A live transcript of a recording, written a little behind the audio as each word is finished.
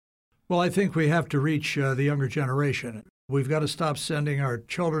Well, I think we have to reach the younger generation. We've got to stop sending our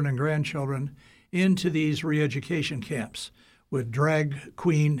children and grandchildren into these re-education camps with drag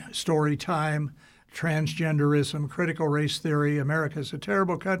queen story time, transgenderism, critical race theory, America's a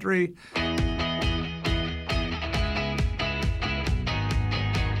terrible country.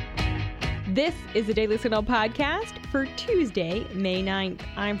 This is the Daily Signal podcast for Tuesday, May 9th.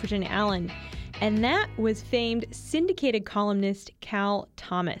 I'm Virginia Allen, and that was famed syndicated columnist Cal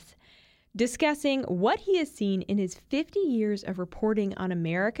Thomas discussing what he has seen in his 50 years of reporting on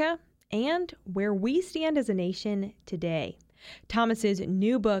America and where we stand as a nation today. Thomas's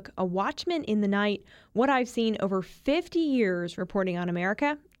new book, A Watchman in the Night, What I've Seen Over 50 Years Reporting on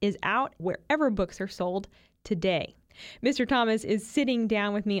America, is out wherever books are sold today. Mr. Thomas is sitting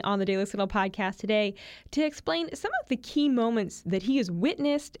down with me on the Daily Signal podcast today to explain some of the key moments that he has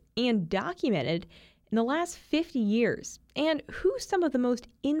witnessed and documented in the last 50 years, and who some of the most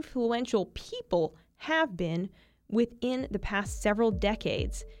influential people have been within the past several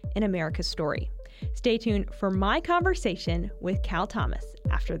decades in America's story. Stay tuned for my conversation with Cal Thomas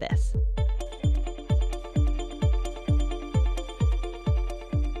after this.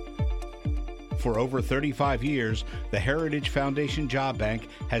 For over 35 years, the Heritage Foundation Job Bank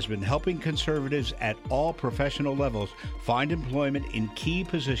has been helping conservatives at all professional levels find employment in key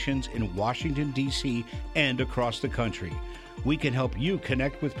positions in Washington, D.C. and across the country. We can help you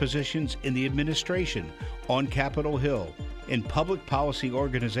connect with positions in the administration, on Capitol Hill, in public policy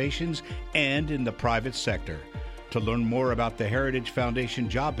organizations, and in the private sector. To learn more about the Heritage Foundation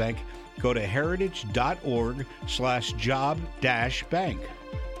Job Bank, go to heritage.org/job-bank.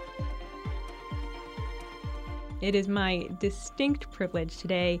 It is my distinct privilege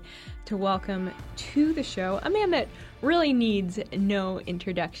today to welcome to the show a man that really needs no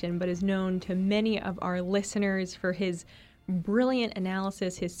introduction, but is known to many of our listeners for his brilliant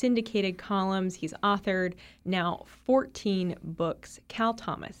analysis, his syndicated columns. He's authored now 14 books. Cal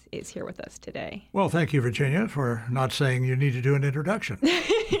Thomas is here with us today. Well, thank you, Virginia, for not saying you need to do an introduction.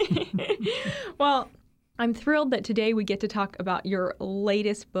 Well, I'm thrilled that today we get to talk about your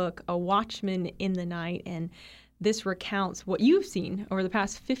latest book, A Watchman in the Night, and this recounts what you've seen over the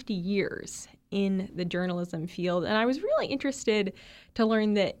past 50 years in the journalism field. And I was really interested to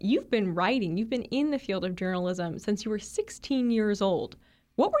learn that you've been in the field of journalism since you were 16 years old.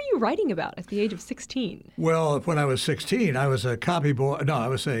 What were you writing about at the age of 16? Well, when I was 16, I was a copy boy. No, I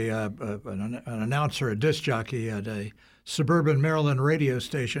was an announcer, a disc jockey at a suburban Maryland radio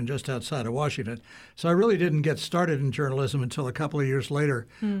station just outside of Washington. So I really didn't get started in journalism until a couple of years later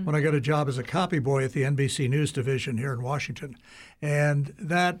when I got a job as a copy boy at the NBC News division here in Washington. And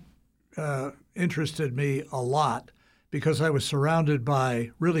that interested me a lot because I was surrounded by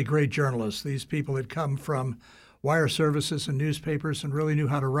really great journalists. These people had come from wire services and newspapers and really knew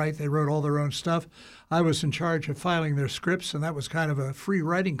how to write. They wrote all their own stuff. I was in charge of filing their scripts, and that was kind of a free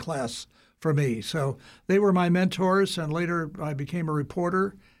writing class for me. So they were my mentors, and later I became a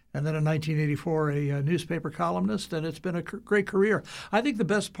reporter, and then in 1984 a newspaper columnist, and it's been a great career. I think the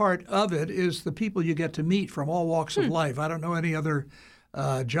best part of it is the people you get to meet from all walks of life. I don't know any other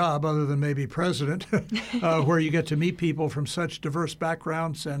job other than maybe president where you get to meet people from such diverse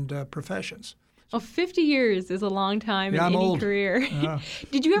backgrounds and professions. Well, 50 years is a long time in any career.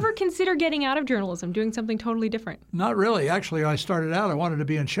 Did you ever consider getting out of journalism, doing something totally different? Not really. Actually, I started out, I wanted to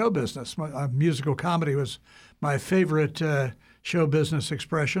be in show business. Musical comedy was my favorite show business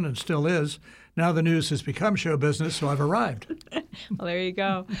expression and still is. Now the news has become show business, so I've arrived. Well, there you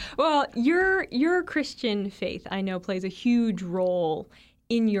go. Well, your Christian faith, I know, plays a huge role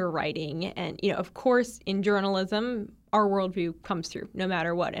in your writing. And, of course, in journalism, our worldview comes through no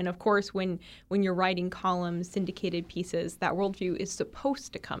matter what. And of course, when you're writing columns, syndicated pieces, that worldview is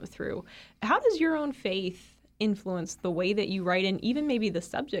supposed to come through. How does your own faith influence the way that you write and even maybe the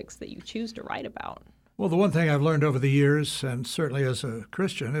subjects that you choose to write about? Well, the one thing I've learned over the years, and certainly as a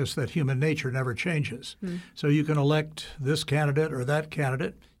Christian, is that human nature never changes. So you can elect this candidate or that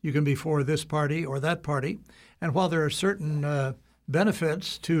candidate. You can be for this party or that party. And while there are certain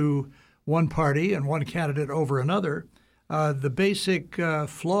benefits to one party and one candidate over another, the basic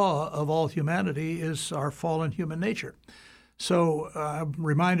flaw of all humanity is our fallen human nature. So I'm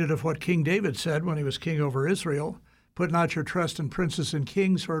reminded of what King David said when he was king over Israel, "Put not your trust in princes and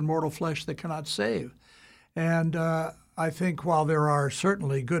kings or in mortal flesh that cannot save." And I think while there are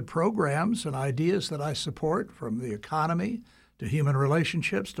certainly good programs and ideas that I support, from the economy to human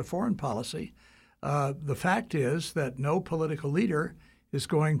relationships to foreign policy, the fact is that no political leader is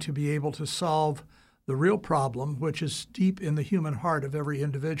going to be able to solve the real problem, which is deep in the human heart of every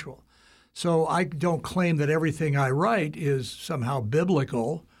individual. So I don't claim that everything I write is somehow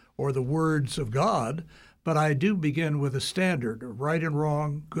biblical or the words of God, but I do begin with a standard of right and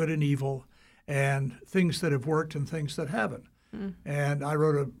wrong, good and evil, and things that have worked and things that haven't. And I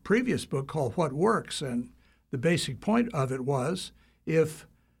wrote a previous book called What Works, and the basic point of it was if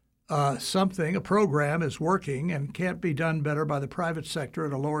a program is working and can't be done better by the private sector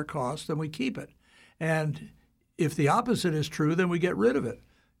at a lower cost, then we keep it. And if the opposite is true, then we get rid of it.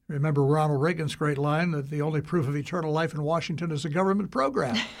 Remember Ronald Reagan's great line that the only proof of eternal life in Washington is a government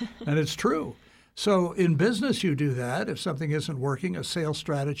program. And it's true. So in business, you do that. If something isn't working, a sales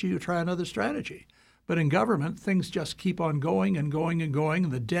strategy, you try another strategy. But in government, things just keep on going and going and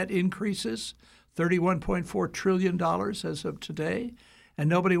going. The debt increases, $31.4 trillion as of today, and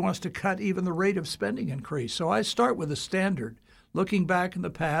nobody wants to cut even the rate of spending increase. So I start with a standard, looking back in the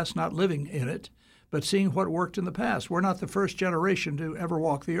past, not living in it, but seeing what worked in the past. We're not the first generation to ever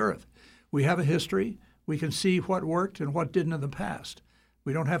walk the earth. We have a history. We can see what worked and what didn't in the past.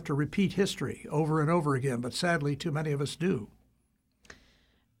 We don't have to repeat history over and over again, but sadly, too many of us do.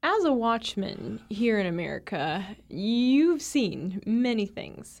 As a watchman here in America, you've seen many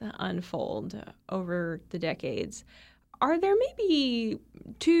things unfold over the decades. Are there maybe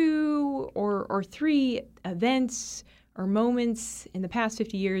 2 or 3 events or moments in the past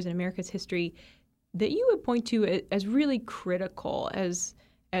 50 years in America's history that you would point to as really critical, as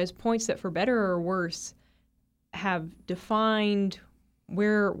points that, for better or worse, have defined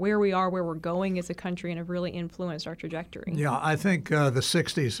where we are, where we're going as a country, and have really influenced our trajectory? Yeah, I think the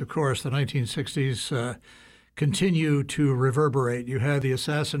 60s, of course, the 1960s continue to reverberate. You had the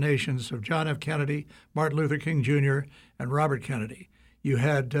assassinations of John F. Kennedy, Martin Luther King Jr., and Robert Kennedy. You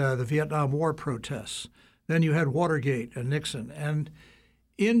had the Vietnam War protests. Then you had Watergate and Nixon. And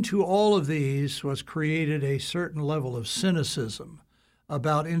into all of these was created a certain level of cynicism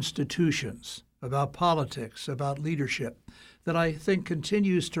about institutions, about politics, about leadership, that I think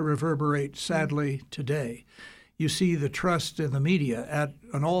continues to reverberate, sadly, today. You see the trust in the media at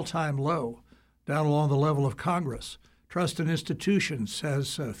an all-time low, down along the level of Congress. Trust in institutions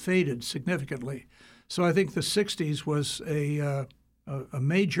has faded significantly. So I think the 60s was a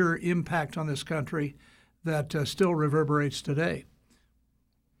major impact on this country that still reverberates today.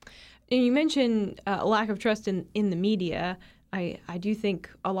 And you mentioned a lack of trust in the media. I do think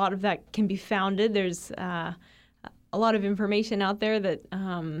a lot of that can be founded. There's a lot of information out there that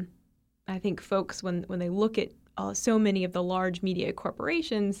I think folks, when they look at so many of the large media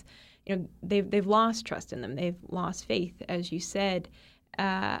corporations, they've lost trust in them. They've lost faith, as you said.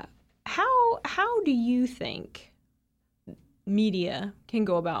 How do you think media can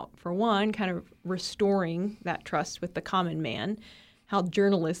go about, for one, kind of restoring that trust with the common man? How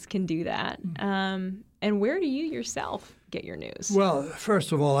journalists can do that? And where do you yourself get your news? Well,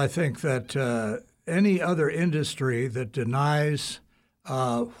 first of all, I think that any other industry that denies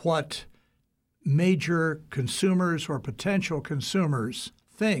what major consumers or potential consumers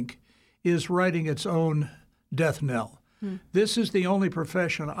think is writing its own death knell. This is the only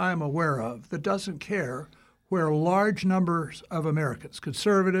profession I'm aware of that doesn't care where large numbers of Americans,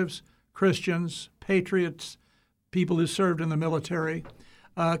 conservatives, Christians, patriots, people who served in the military,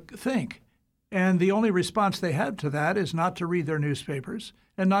 think. And the only response they have to that is not to read their newspapers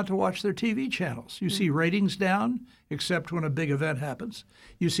and not to watch their TV channels. You see ratings down, except when a big event happens.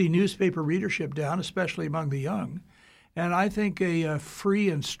 You see newspaper readership down, especially among the young. And I think a free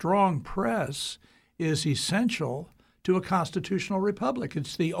and strong press is essential to a constitutional republic.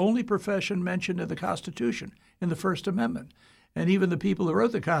 It's the only profession mentioned in the Constitution, in the First Amendment. And even the people who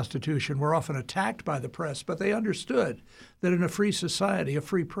wrote the Constitution were often attacked by the press, but they understood that in a free society, a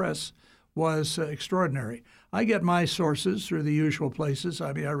free press was extraordinary. I get my sources through the usual places.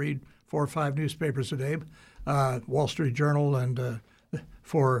 I mean, I read 4 or 5 newspapers a day, Wall Street Journal and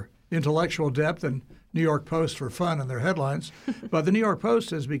for intellectual depth, and New York Post for fun and their headlines. But the New York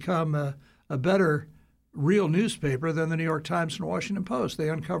Post has become a better real newspaper than the New York Times and Washington Post. They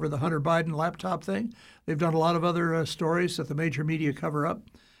uncover the Hunter Biden laptop thing. They've done a lot of other stories that the major media cover up.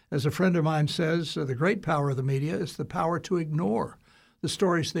 As a friend of mine says, the great power of the media is the power to ignore the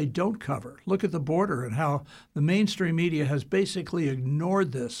stories they don't cover. Look at the border and how the mainstream media has basically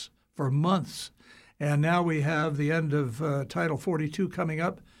ignored this for months. And now we have the end of Title 42 coming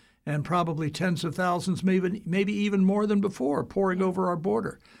up, and probably tens of thousands, maybe even more than before, pouring over our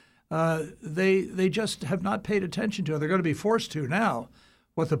border. They just have not paid attention to it. They're going to be forced to now.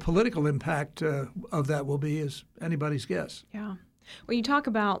 What the political impact of that will be is anybody's guess. Yeah. When you talk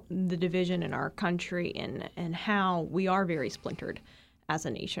about the division in our country and how we are very splintered, as a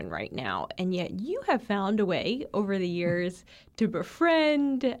nation right now. And yet you have found a way over the years to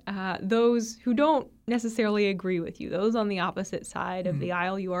befriend those who don't necessarily agree with you, those on the opposite side of the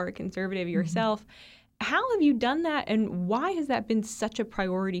aisle. You are a conservative yourself. How have you done that, and why has that been such a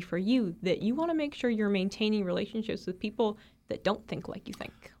priority for you, that you want to make sure you're maintaining relationships with people that don't think like you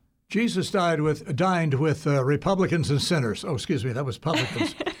think? Jesus dined with Republicans and sinners. Oh, excuse me, that was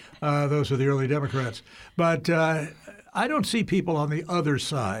publicans. Those are the early Democrats. But I don't see people on the other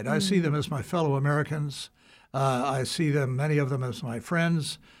side. I see them as my fellow Americans. I see them, many of them, as my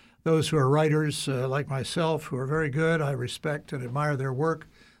friends. Those who are writers like myself, who are very good. I respect and admire their work.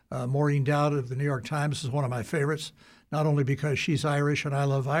 Maureen Dowd of the New York Times is one of my favorites, not only because she's Irish and I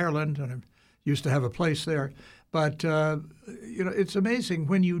love Ireland and I used to have a place there, but it's amazing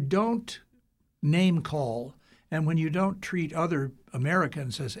when you don't name call and when you don't treat other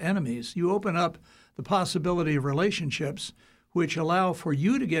Americans as enemies, you open up the possibility of relationships which allow for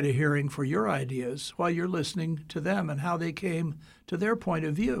you to get a hearing for your ideas while you're listening to them and how they came to their point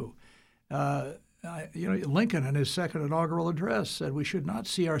of view. Lincoln, in his second inaugural address, said we should not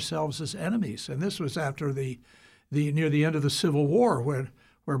see ourselves as enemies, and this was after the near the end of the Civil War, where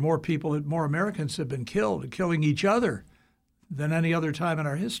more Americans have been killed, killing each other, than any other time in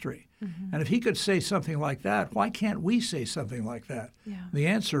our history. And if he could say something like that, why can't we say something like that? Yeah. The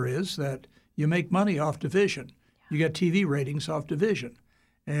answer is that you make money off division. You get TV ratings off division,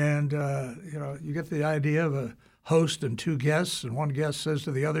 and you get the idea of a host and two guests, and one guest says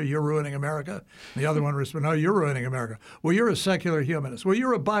to the other, "You're ruining America." And the other one responds, "No, you're ruining America." "Well, you're a secular humanist." "Well,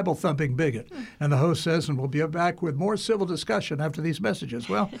 you're a Bible-thumping bigot." And the host says, and we'll be back with more civil discussion after these messages.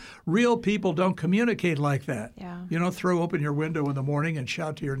 Well, real people don't communicate like that. Yeah. You don't throw open your window in the morning and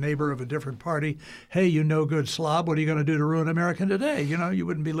shout to your neighbor of a different party, "Hey, you no-good slob, what are you going to do to ruin America today?" You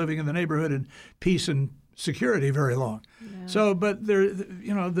wouldn't be living in the neighborhood in peace and security very long. Yeah. So, but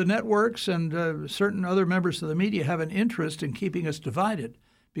the networks and certain other members of the media have an interest in keeping us divided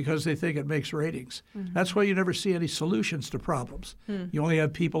because they think it makes ratings. That's why you never see any solutions to problems. You only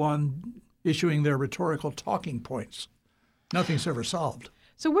have people on issuing their rhetorical talking points. Nothing's ever solved.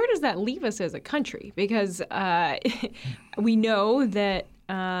 So where does that leave us as a country? Because we know that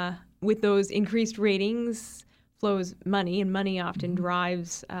with those increased ratings flows money, and money often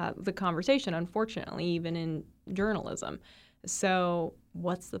drives the conversation, unfortunately, even in journalism. So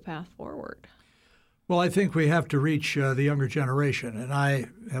what's the path forward? Well, I think we have to reach the younger generation. And I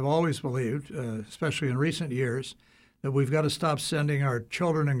have always believed, especially in recent years, that we've got to stop sending our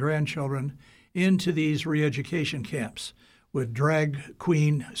children and grandchildren into these re-education camps with drag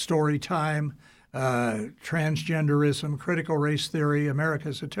queen story time, transgenderism, critical race theory,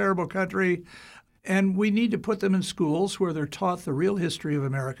 America's a terrible country. And we need to put them in schools where they're taught the real history of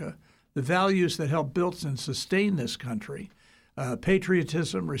America, the values that help build and sustain this country,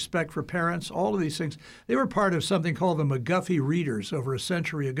 patriotism, respect for parents, all of these things. They were part of something called the McGuffey Readers over a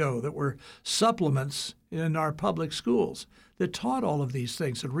century ago that were supplements in our public schools that taught all of these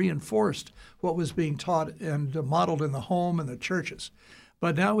things and reinforced what was being taught and modeled in the home and the churches.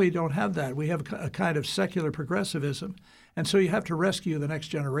 But now we don't have that. We have a kind of secular progressivism, and so you have to rescue the next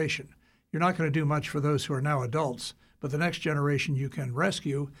generation. You're not going to do much for those who are now adults, but the next generation you can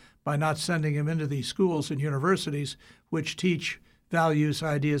rescue by not sending them into these schools and universities which teach values,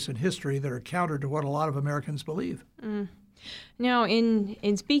 ideas, and history that are counter to what a lot of Americans believe. Now,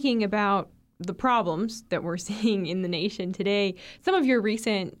 in speaking about the problems that we're seeing in the nation today, some of your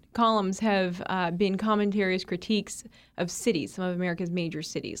recent columns have been commentaries, critiques of cities, some of America's major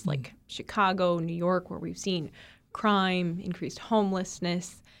cities like Chicago, New York, where we've seen crime, increased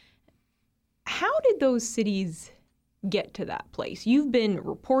homelessness. How did those cities get to that place? You've been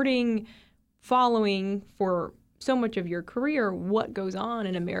reporting, following for so much of your career what goes on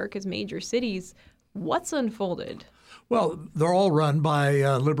in America's major cities. What's unfolded? Well, they're all run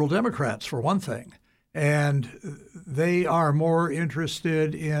by liberal Democrats, for one thing. And they are more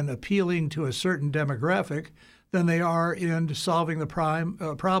interested in appealing to a certain demographic than they are in solving the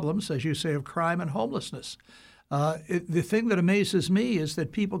problems, as you say, of crime and homelessness. The thing that amazes me is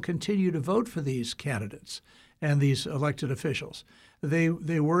that people continue to vote for these candidates and these elected officials. They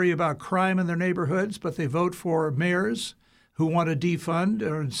worry about crime in their neighborhoods, but they vote for mayors who want to defund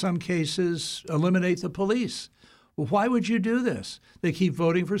or in some cases eliminate the police. Well, why would you do this? They keep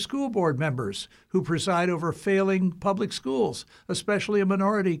voting for school board members who preside over failing public schools, especially in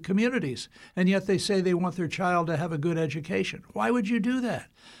minority communities, and yet they say they want their child to have a good education. Why would you do that?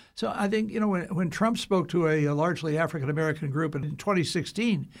 So I think, when Trump spoke to a largely African-American group in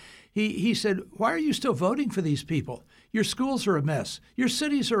 2016, he said, why are you still voting for these people? Your schools are a mess. Your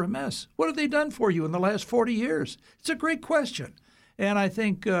cities are a mess. What have they done for you in the last 40 years? It's a great question. And I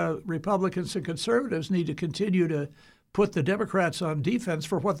think Republicans and conservatives need to continue to put the Democrats on defense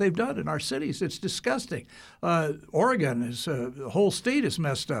for what they've done in our cities. It's disgusting. Oregon, the whole state is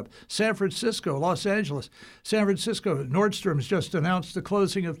messed up. San Francisco, Los Angeles. San Francisco, Nordstrom's just announced the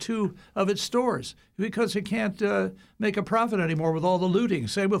closing of 2 of its stores because it can't make a profit anymore with all the looting.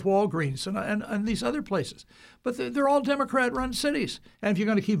 Same with Walgreens and these other places. But they're all Democrat-run cities. And if you're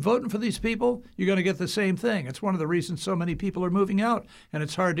going to keep voting for these people, you're going to get the same thing. It's one of the reasons so many people are moving out. And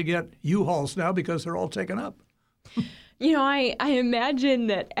it's hard to get U-Hauls now because they're all taken up. You know, I imagine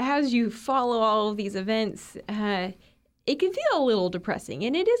that as you follow all of these events, it can feel a little depressing,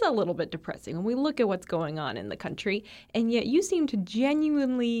 and it is a little bit depressing when we look at what's going on in the country, and yet you seem to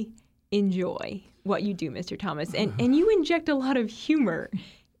genuinely enjoy what you do, Mr. Thomas, and you inject a lot of humor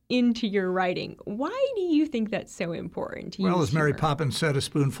into your writing. Why do you think that's so important to you? Well, as Mary Poppins said, a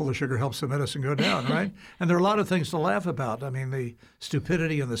spoonful of sugar helps the medicine go down, right? And there are a lot of things to laugh about. I mean, the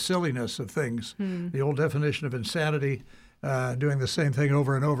stupidity and the silliness of things, the old definition of insanity, doing the same thing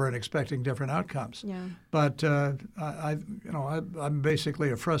over and over and expecting different outcomes. Yeah. But I'm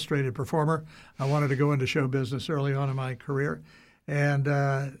basically a frustrated performer. I wanted to go into show business early on in my career. And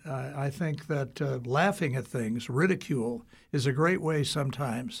I think that laughing at things, ridicule, is a great way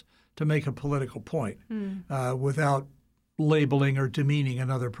sometimes to make a political point without labeling or demeaning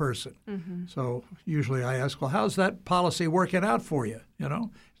another person. Mm-hmm. So usually I ask, well, how's that policy working out for you? You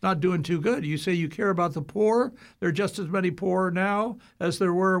know, it's not doing too good. You say you care about the poor. There are just as many poor now as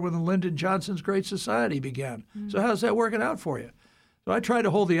there were when Lyndon Johnson's Great Society began. Mm-hmm. So how's that working out for you? So I try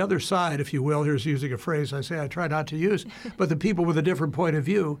to hold the other side, if you will. Here's using a phrase I say I try not to use, but the people with a different point of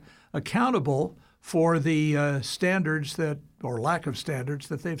view accountable for the standards that, or lack of standards,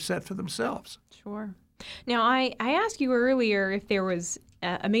 that they've set for themselves. Sure. Now, I asked you earlier if there was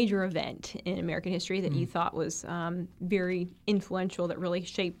a major event in American history that you thought was very influential, that really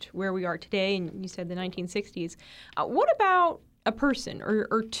shaped where we are today, and you said the 1960s. What about a person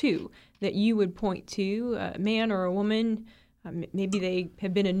or two that you would point to, a man or a woman? Maybe they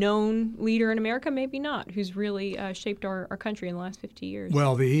have been a known leader in America, maybe not, who's really shaped our country in the last 50 years.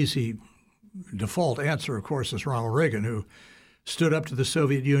 Well, the easy default answer, of course, is Ronald Reagan, who stood up to the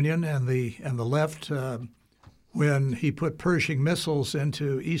Soviet Union and the left when he put Pershing missiles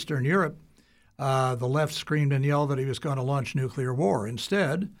into Eastern Europe. The left screamed and yelled that he was going to launch nuclear war.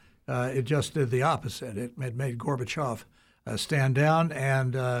 Instead, it just did the opposite. It made Gorbachev stand down,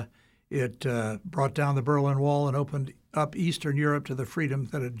 and it brought down the Berlin Wall and opened up Eastern Europe to the freedom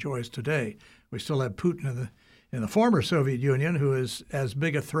that it enjoys today. We still have Putin in the former Soviet Union, who is as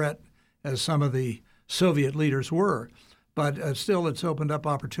big a threat as some of the Soviet leaders were. But still, it's opened up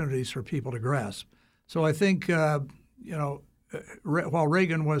opportunities for people to grasp. So I think, while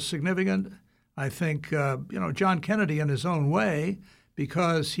Reagan was significant, I think, John Kennedy in his own way,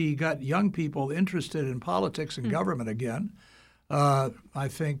 because he got young people interested in politics and government again. I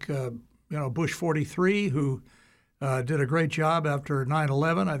think, Bush 43, who did a great job after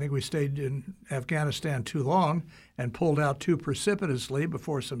 9/11. I think we stayed in Afghanistan too long and pulled out too precipitously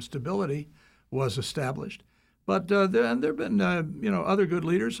before some stability was established. But then there have been, other good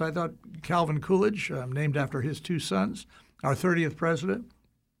leaders. I thought Calvin Coolidge, named after his 2 sons, our 30th president,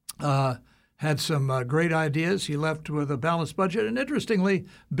 had some great ideas. He left with a balanced budget. And interestingly,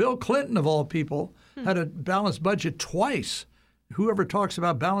 Bill Clinton, of all people, had a balanced budget twice. Whoever talks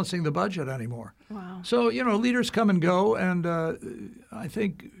about balancing the budget anymore? Wow. So, leaders come and go. And I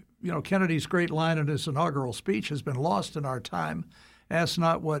think, Kennedy's great line in his inaugural speech has been lost in our time. Ask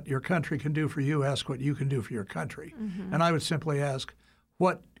not what your country can do for you, ask what you can do for your country. Mm-hmm. And I would simply ask,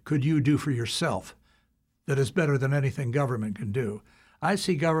 what could you do for yourself that is better than anything government can do? I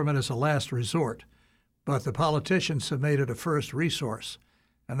see government as a last resort, but the politicians have made it a first resource.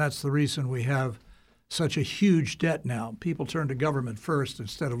 And that's the reason we have such a huge debt now. People turn to government first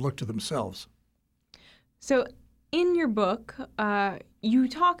instead of look to themselves. So in your book, you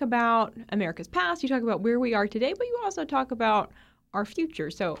talk about America's past, you talk about where we are today, but you also talk about our future.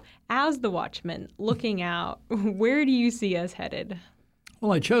 So as the Watchman, looking out, where do you see us headed?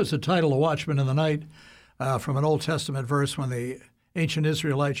 Well, I chose the title of Watchman in the Night from an Old Testament verse when the ancient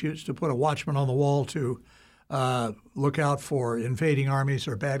Israelites used to put a watchman on the wall to look out for invading armies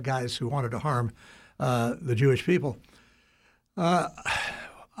or bad guys who wanted to harm the Jewish people.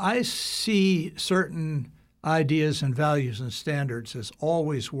 I see certain ideas and values and standards as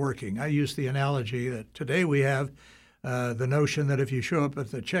always working. I use the analogy that today we have the notion that if you show up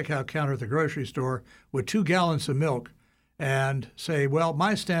at the checkout counter at the grocery store with 2 gallons of milk and say, well,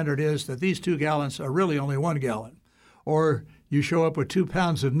 my standard is that these 2 gallons are really only 1 gallon, or you show up with 2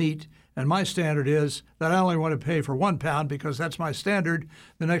 pounds of meat And my standard is that I only want to pay for £1 because that's my standard.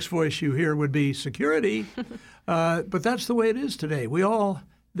 The next voice you hear would be security. But that's the way it is today.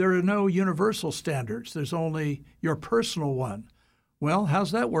 There are no universal standards. There's only your personal one. Well,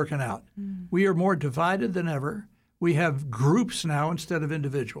 how's that working out? We are more divided than ever. We have groups now instead of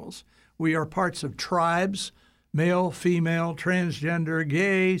individuals. We are parts of tribes, male, female, transgender,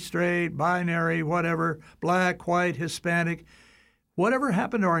 gay, straight, binary, whatever, black, white, Hispanic. Whatever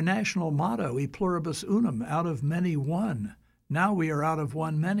happened to our national motto, e pluribus unum, out of many one? Now we are out of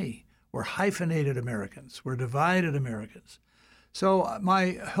one many. We're hyphenated Americans. We're divided Americans. So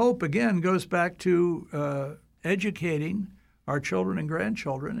my hope, again, goes back to educating our children and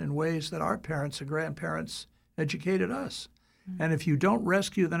grandchildren in ways that our parents and grandparents educated us. And if you don't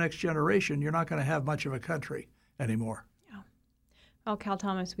rescue the next generation, you're not going to have much of a country anymore. Yeah. Well, Cal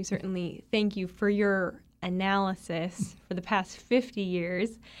Thomas, we certainly thank you for your analysis for the past 50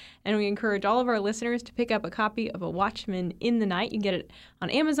 years. And we encourage all of our listeners to pick up a copy of A Watchman in the Night. You can get it on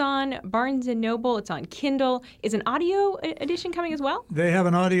Amazon, Barnes & Noble. It's on Kindle. Is an audio edition coming as well? They have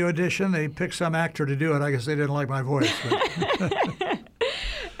an audio edition. They picked some actor to do it. I guess they didn't like my voice.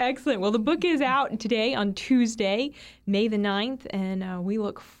 Excellent. Well, the book is out today on Tuesday, May the 9th, and we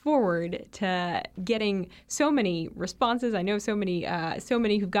look forward to getting so many responses. I know so many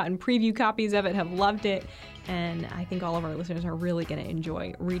who've gotten preview copies of it have loved it, and I think all of our listeners are really going to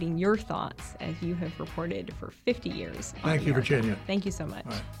enjoy reading your thoughts as you have reported for 50 years. Thank you, Virginia. Thank you so much.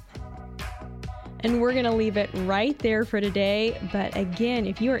 And we're going to leave it right there for today. But again,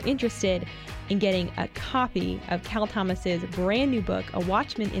 if you are interested in getting a copy of Cal Thomas's brand new book, A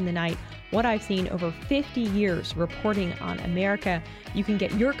Watchman in the Night, What I've Seen Over 50 Years Reporting on America, you can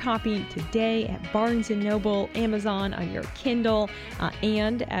get your copy today at Barnes & Noble, Amazon, on your Kindle,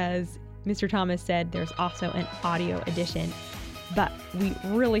 and as Mr. Thomas said, there's also an audio edition. But we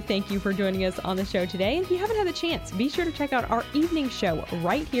really thank you for joining us on the show today. And if you haven't had the chance, be sure to check out our evening show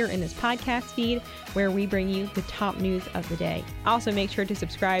right here in this podcast feed where we bring you the top news of the day. Also, make sure to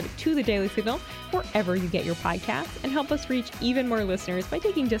subscribe to the Daily Signal wherever you get your podcasts and help us reach even more listeners by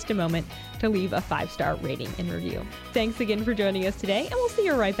taking just a moment to leave a 5-star rating and review. Thanks again for joining us today, and we'll see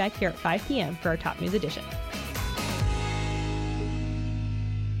you right back here at 5 p.m. for our Top News Edition.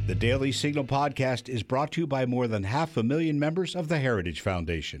 The Daily Signal podcast is brought to you by more than 500,000 members of the Heritage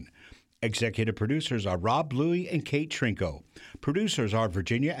Foundation. Executive producers are Rob Bluey and Kate Trinko. Producers are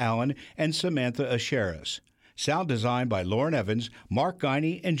Virginia Allen and Samantha Asheris. Sound design by Lauren Evans, Mark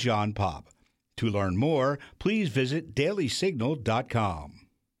Guiney, and John Popp. To learn more, please visit dailysignal.com.